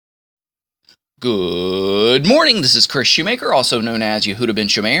Good morning, this is Kris Shoemaker, also known as Yehudah ben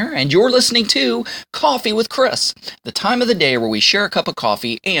Shomeyr, and you're listening to Coffee with Kris, the time of the day where we share a cup of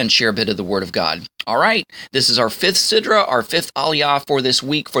coffee and share a bit of the Word of God. All right, this is our fifth Sidra, our fifth Aliyah for this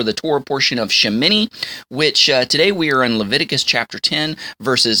week for the Torah portion of Shimini, which today we are in Leviticus chapter 10,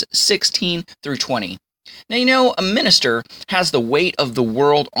 verses 16 through 20. Now, a minister has the weight of the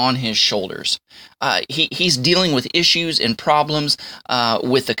world on his shoulders. He's dealing with issues and problems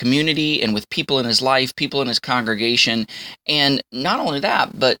with the community and with people in his life, people in his congregation, and not only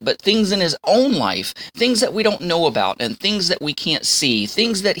that, but things in his own life, things that we don't know about and things that we can't see,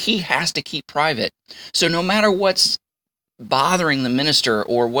 things that he has to keep private. So no matter what's bothering the minister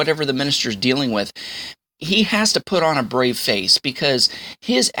or whatever the minister's dealing with, he has to put on a brave face because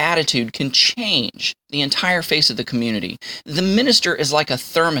his attitude can change the entire face of the community. The minister is like a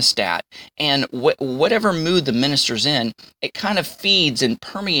thermostat, and whatever mood the minister's in, it kind of feeds and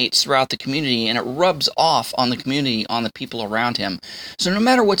permeates throughout the community, and it rubs off on the community, on the people around him. So no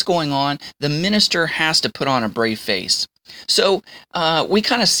matter what's going on, the minister has to put on a brave face. So we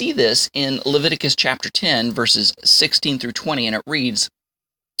kind of see this in Leviticus chapter 10, verses 16 through 20, and it reads,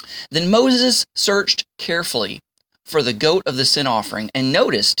 "Then Moses searched carefully for the goat of the sin offering and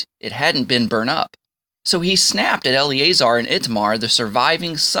noticed it hadn't been burnt up. So he snapped at Eleazar and Ithamar, the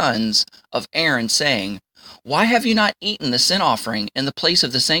surviving sons of Aaron, saying, 'Why have you not eaten the sin offering in the place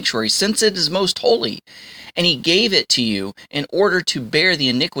of the sanctuary, since it is most holy?' And he gave it to you in order to bear the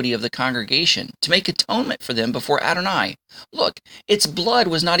iniquity of the congregation, to make atonement for them before Adonai. Look, its blood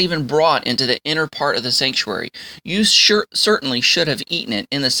was not even brought into the inner part of the sanctuary. You certainly should have eaten it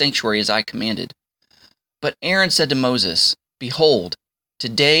in the sanctuary as I commanded." But Aaron said to Moses, "Behold,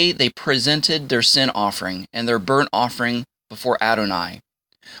 today they presented their sin offering and their burnt offering before Adonai.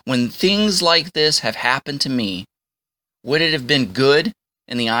 When things like this have happened to me, would it have been good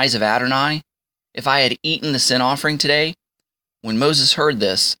in the eyes of Adonai if I had eaten the sin offering today?" When Moses heard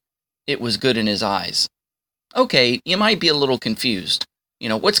this, it was good in his eyes. Okay, you might be a little confused.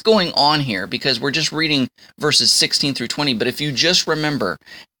 What's going on here? Because we're just reading verses 16 through 20, but if you just remember,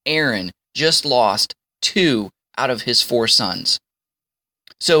 Aaron just lost 2 out of his 4 sons.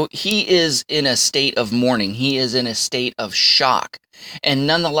 So he is in a state of mourning. He is in a state of shock. And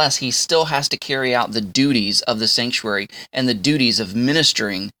nonetheless, he still has to carry out the duties of the sanctuary and the duties of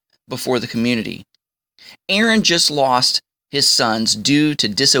ministering before the community. Aaron just lost his sons due to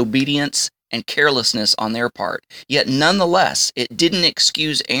disobedience and carelessness on their part. Yet nonetheless, it didn't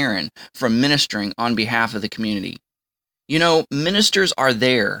excuse Aaron from ministering on behalf of the community. Ministers are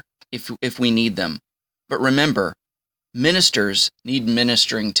there if we need them. But remember, ministers need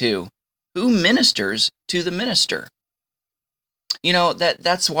ministering too. Who ministers to the minister?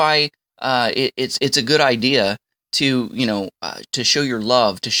 That's why it's a good idea to show your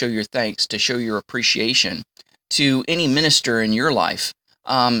love, to show your thanks, to show your appreciation to any minister in your life.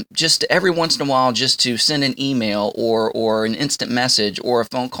 Just every once in a while, just to send an email or an instant message or a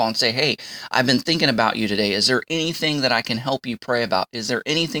phone call and say, "Hey, I've been thinking about you today. Is there anything that I can help you pray about? Is there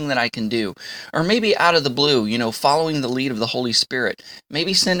anything that I can do?" Or maybe out of the blue, following the lead of the Holy Spirit,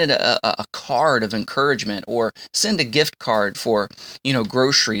 maybe send it a card of encouragement, or send a gift card for,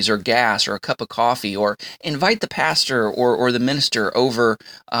 groceries or gas or a cup of coffee, or invite the pastor or the minister over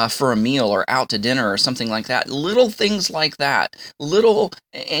for a meal or out to dinner or something like that. Little things like that, little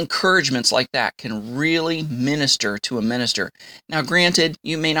encouragements like that can really minister to a minister. Now, granted,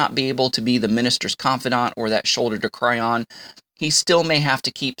 you may not be able to be the minister's confidant or that shoulder to cry on. He still may have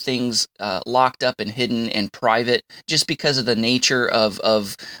to keep things locked up and hidden and private, just because of the nature of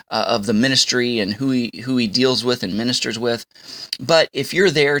the ministry and who he deals with and ministers with. But if you're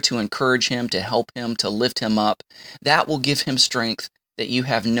there to encourage him, to help him, to lift him up, that will give him strength that you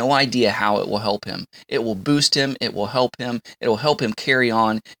have no idea how it will help him. It will boost him. It will help him. It'll help him carry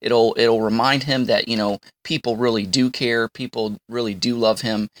on. It'll remind him that, people really do care. People really do love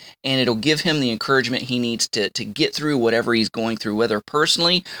him. And it'll give him the encouragement he needs to get through whatever he's going through, whether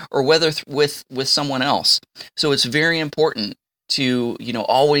personally or whether with someone else. So it's very important to,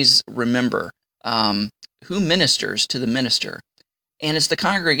 always remember who ministers to the minister. And it's the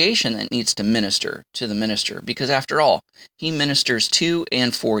congregation that needs to minister to the minister, because after all, he ministers to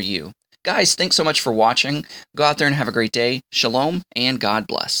and for you. Guys, thanks so much for watching. Go out there and have a great day. Shalom, and God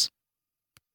bless.